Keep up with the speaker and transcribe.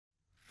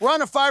We're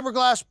on a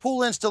fiberglass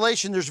pool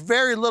installation. There's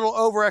very little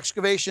over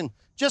excavation,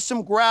 just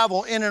some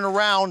gravel in and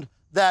around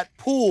that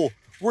pool.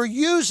 We're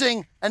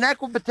using an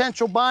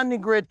equipotential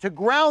bonding grid to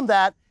ground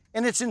that,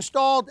 and it's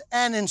installed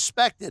and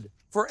inspected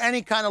for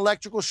any kind of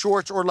electrical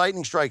shorts or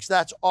lightning strikes.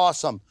 That's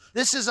awesome.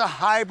 This is a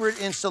hybrid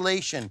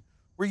installation.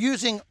 We're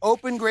using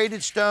open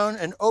graded stone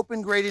and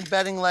open graded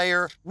bedding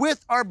layer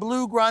with our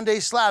blue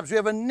grande slabs. We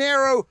have a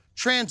narrow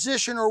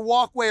transition or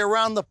walkway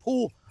around the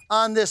pool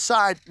on this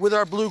side with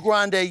our blue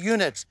grande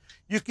units.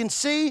 You can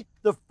see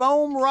the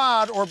foam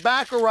rod or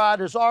backer rod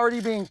is already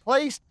being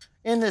placed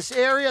in this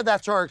area.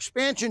 That's our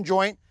expansion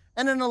joint,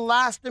 and an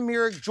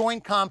elastomeric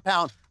joint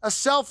compound. A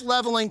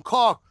self-leveling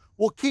caulk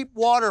will keep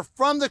water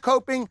from the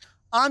coping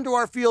onto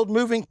our field,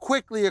 moving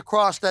quickly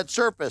across that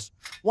surface.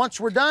 Once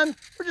we're done,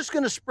 we're just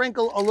gonna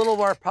sprinkle a little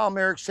of our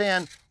polymeric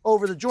sand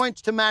over the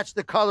joints to match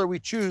the color we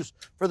choose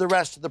for the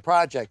rest of the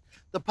project.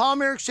 The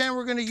polymeric sand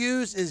we're gonna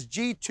use is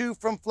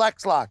G2 from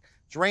FlexLock.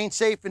 It's rain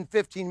safe in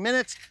 15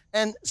 minutes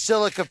and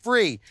silica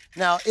free.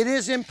 Now, it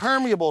is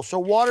impermeable, so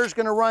water's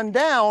gonna run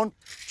down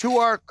to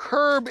our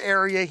curb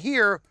area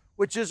here,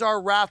 which is our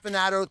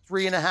Raffinado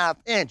 3.5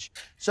 inch.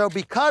 So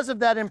because of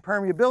that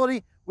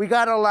impermeability, we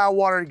gotta allow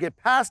water to get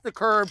past the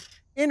curb,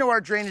 into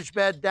our drainage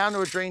bed, down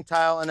to a drain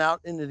tile, and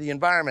out into the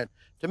environment.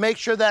 To make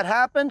sure that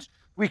happens,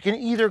 we can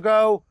either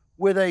go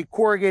with a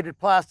corrugated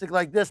plastic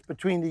like this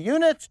between the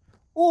units,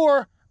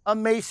 or a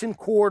mason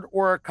cord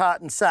or a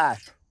cotton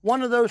sash.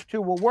 One of those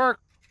two will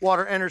work.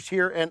 Water enters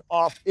here and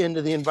off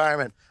into the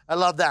environment. I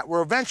love that.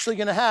 We're eventually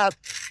gonna have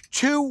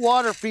 2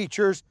 water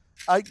features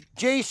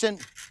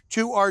adjacent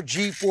to our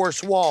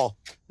G-force wall.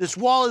 This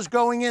wall is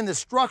going in, the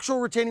structural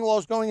retaining wall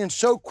is going in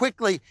so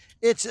quickly,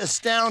 it's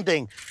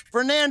astounding.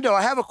 Fernando,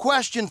 I have a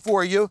question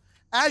for you.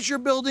 As you're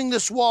building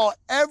this wall,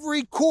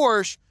 every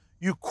course,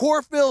 you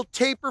core fill,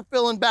 taper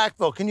fill, and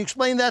backfill. Can you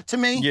explain that to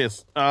me?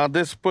 Yes,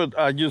 this put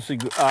using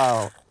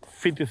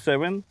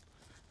 57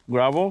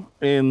 gravel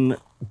and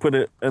put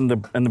it in the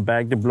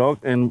back the block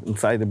and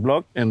inside the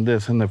block, and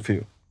this in the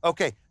field.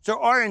 Okay,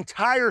 so our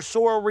entire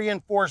soil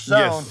reinforced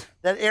zone, Yes.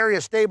 that area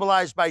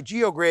stabilized by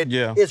Geogrid,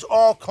 Yeah. is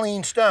all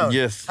clean stone.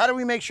 Yes. How do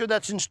we make sure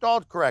that's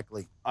installed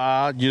correctly?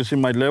 Using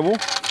my level,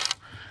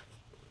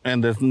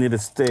 and this need to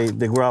stay,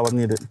 the gravel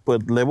need to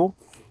put level.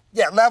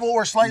 Yeah, level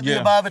or slightly Yeah.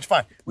 above, it's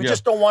fine. We Yeah.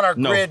 just don't want our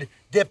No. grid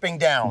dipping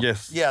down.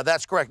 Yes. Yeah,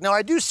 that's correct. Now,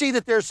 I do see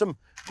that there's some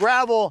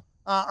gravel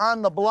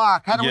on the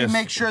block. How do we Yes.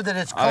 make sure that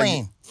it's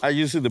clean? I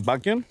use the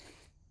vacuum.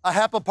 A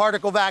HEPA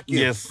particle vacuum?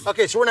 Yes.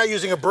 Okay, so we're not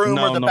using a broom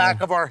or No, the no.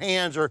 back of our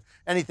hands or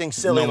anything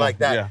silly No, like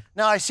that. yeah.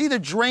 Now, I see the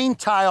drain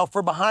tile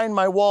for behind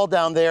my wall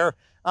down there.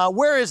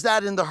 Where is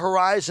that in the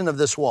horizon of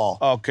this wall?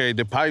 Okay,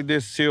 the pipe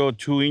is still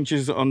 2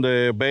 inches on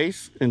the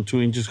base and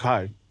 2 inches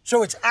high.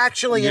 So it's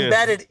actually Yes.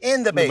 embedded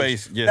in the base.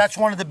 base, yes. That's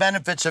one of the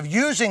benefits of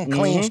using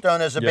clean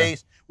stone as a Yeah.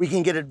 base. We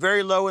can get it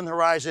very low in the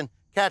horizon,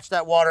 catch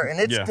that water, and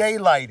it's Yeah.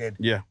 daylighted.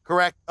 Yeah.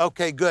 Correct?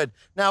 Okay, good.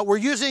 Now, we're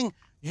using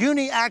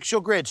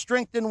uni-axial grid,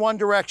 strength in one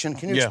direction.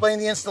 Can you Yeah. explain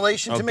the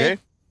installation to me? Okay.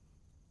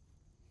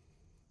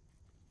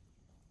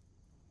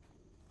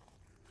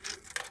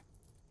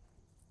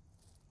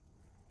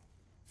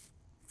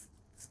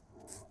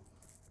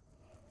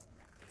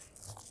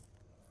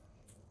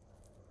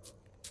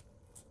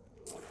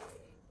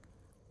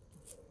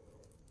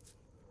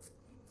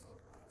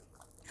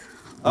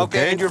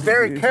 Okay, and you're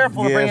very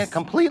careful to bring Yes. it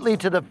completely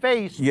to the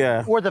face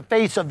Yeah. or the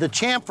face of the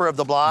chamfer of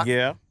the block.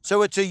 Yeah.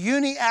 So it's a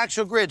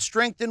uni-axial grid,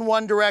 strength in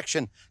one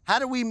direction. How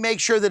do we make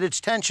sure that it's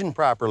tensioned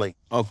properly?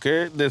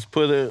 Okay, let's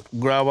put a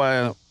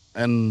gravel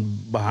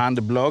and behind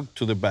the block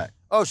to the back.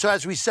 Oh, so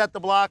as we set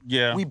the block,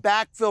 Yeah. we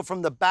backfill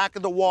from the back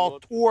of the wall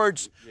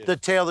towards the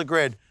tail of the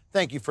grid.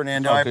 Thank you,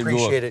 Fernando. I Okay,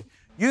 appreciate good. it.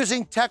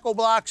 Using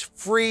Techo-Bloc's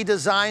free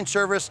design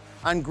service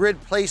on grid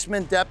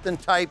placement, depth,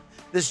 and type,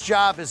 this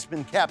job has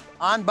been kept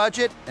on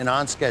budget and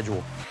on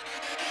schedule.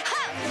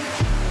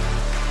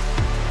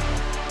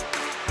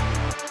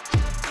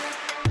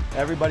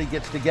 Everybody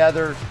gets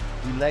together,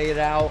 we lay it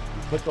out,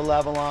 we put the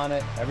level on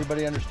it,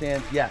 everybody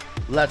understands, yeah,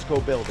 let's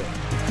go build it.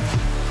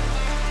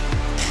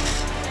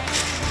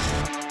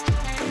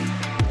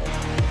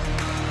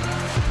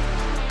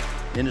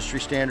 Industry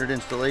standard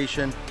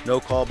installation, no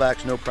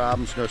callbacks, no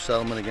problems, no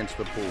settlement against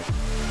the pool.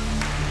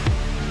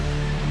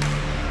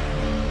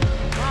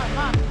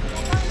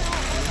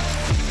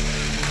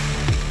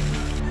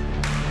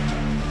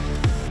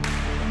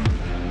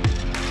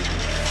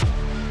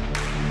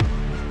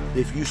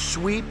 If you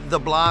sweep the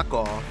block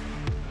off,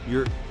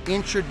 you're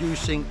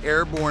introducing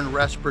airborne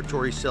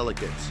respiratory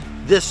silicates.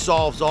 This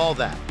solves all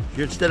that.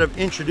 Instead of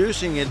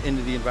introducing it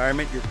into the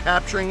environment, you're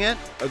capturing it,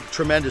 a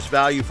tremendous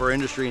value for our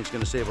industry, and it's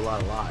going to save a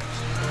lot of lives.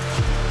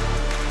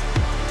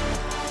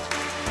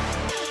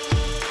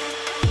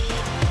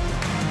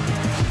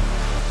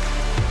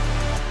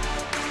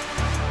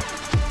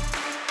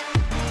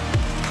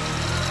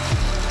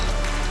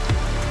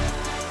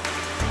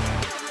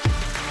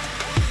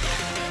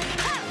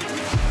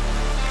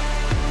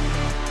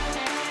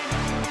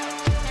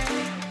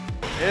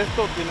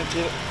 Esto tiene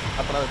que ir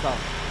atravesado.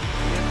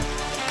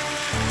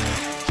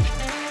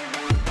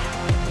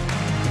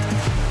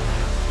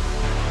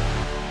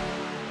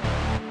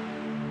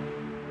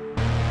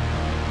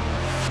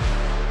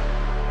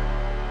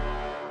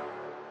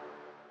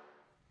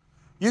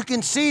 You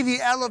can see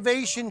the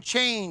elevation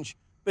change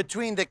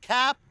between the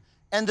cap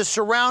and the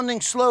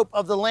surrounding slope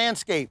of the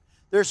landscape.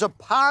 There's a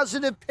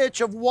positive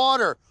pitch of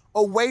water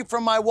away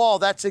from my wall.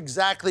 That's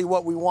exactly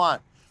what we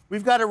want.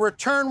 We've got a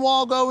return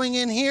wall going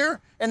in here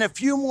and a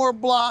few more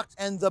blocks,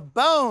 and the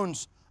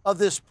bones of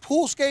this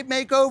poolscape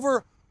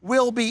makeover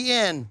will be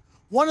in.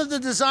 One of the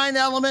design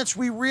elements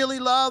we really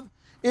love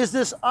is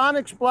this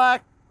onyx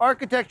black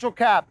architectural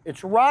cap.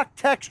 It's rock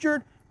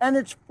textured and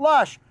it's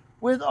flush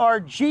with our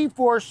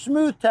G-Force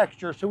smooth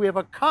texture. So we have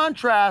a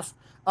contrast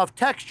of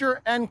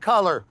texture and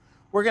color.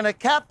 We're gonna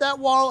cap that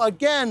wall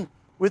again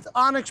with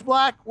onyx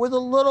black with a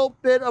little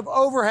bit of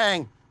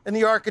overhang in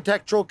the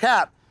architectural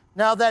cap.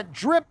 Now that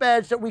drip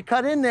edge that we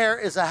cut in there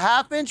is a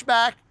 1/2 inch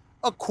back,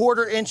 a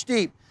 1/4 inch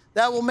deep.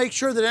 That will make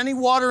sure that any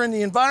water in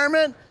the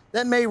environment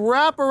that may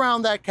wrap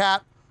around that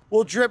cap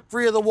will drip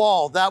free of the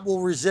wall. That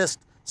will resist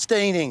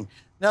staining.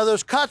 Now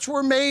those cuts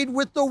were made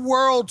with the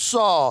World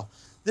Saw.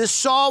 This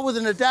saw with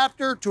an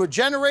adapter to a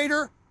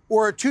generator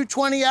or a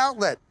 220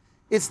 outlet.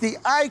 It's the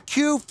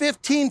IQ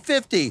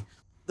 1550.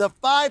 The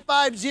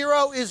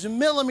 550 is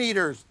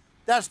millimeters.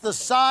 That's the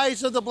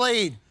size of the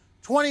blade,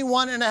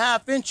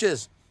 21.5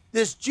 inches.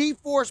 This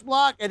G-Force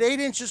block at 8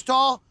 inches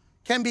tall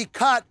can be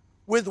cut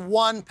with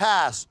one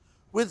pass.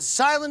 With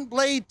silent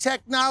blade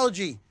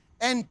technology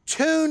and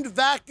tuned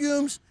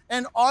vacuums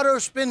and auto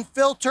spin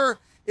filter,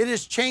 it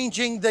is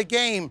changing the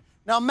game.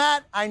 Now,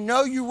 Matt, I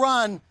know you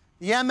run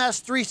the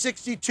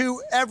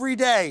MS362 every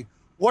day.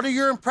 What are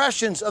your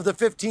impressions of the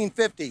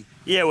 1550?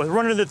 Yeah, with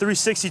running the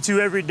 362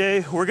 every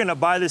day, we're gonna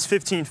buy this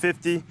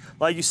 1550.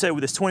 Like you said,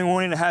 with this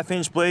 21.5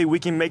 inch blade, we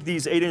can make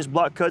these 8 inch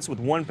block cuts with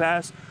one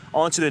pass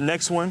onto the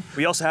next one.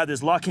 We also have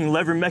this locking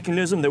lever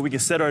mechanism that we can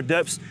set our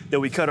depths, that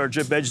we cut our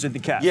drip edges into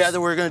caps. Yeah,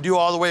 that we're gonna do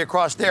all the way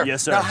across there.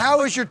 Yes, sir. Now,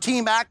 how is your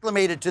team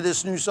acclimated to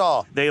this new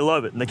saw? They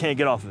love it, and they can't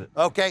get off of it.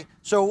 Okay,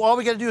 so all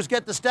we gotta do is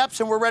get the steps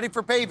and we're ready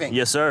for paving.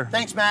 Yes, sir.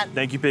 Thanks, Matt.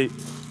 Thank you, Pete.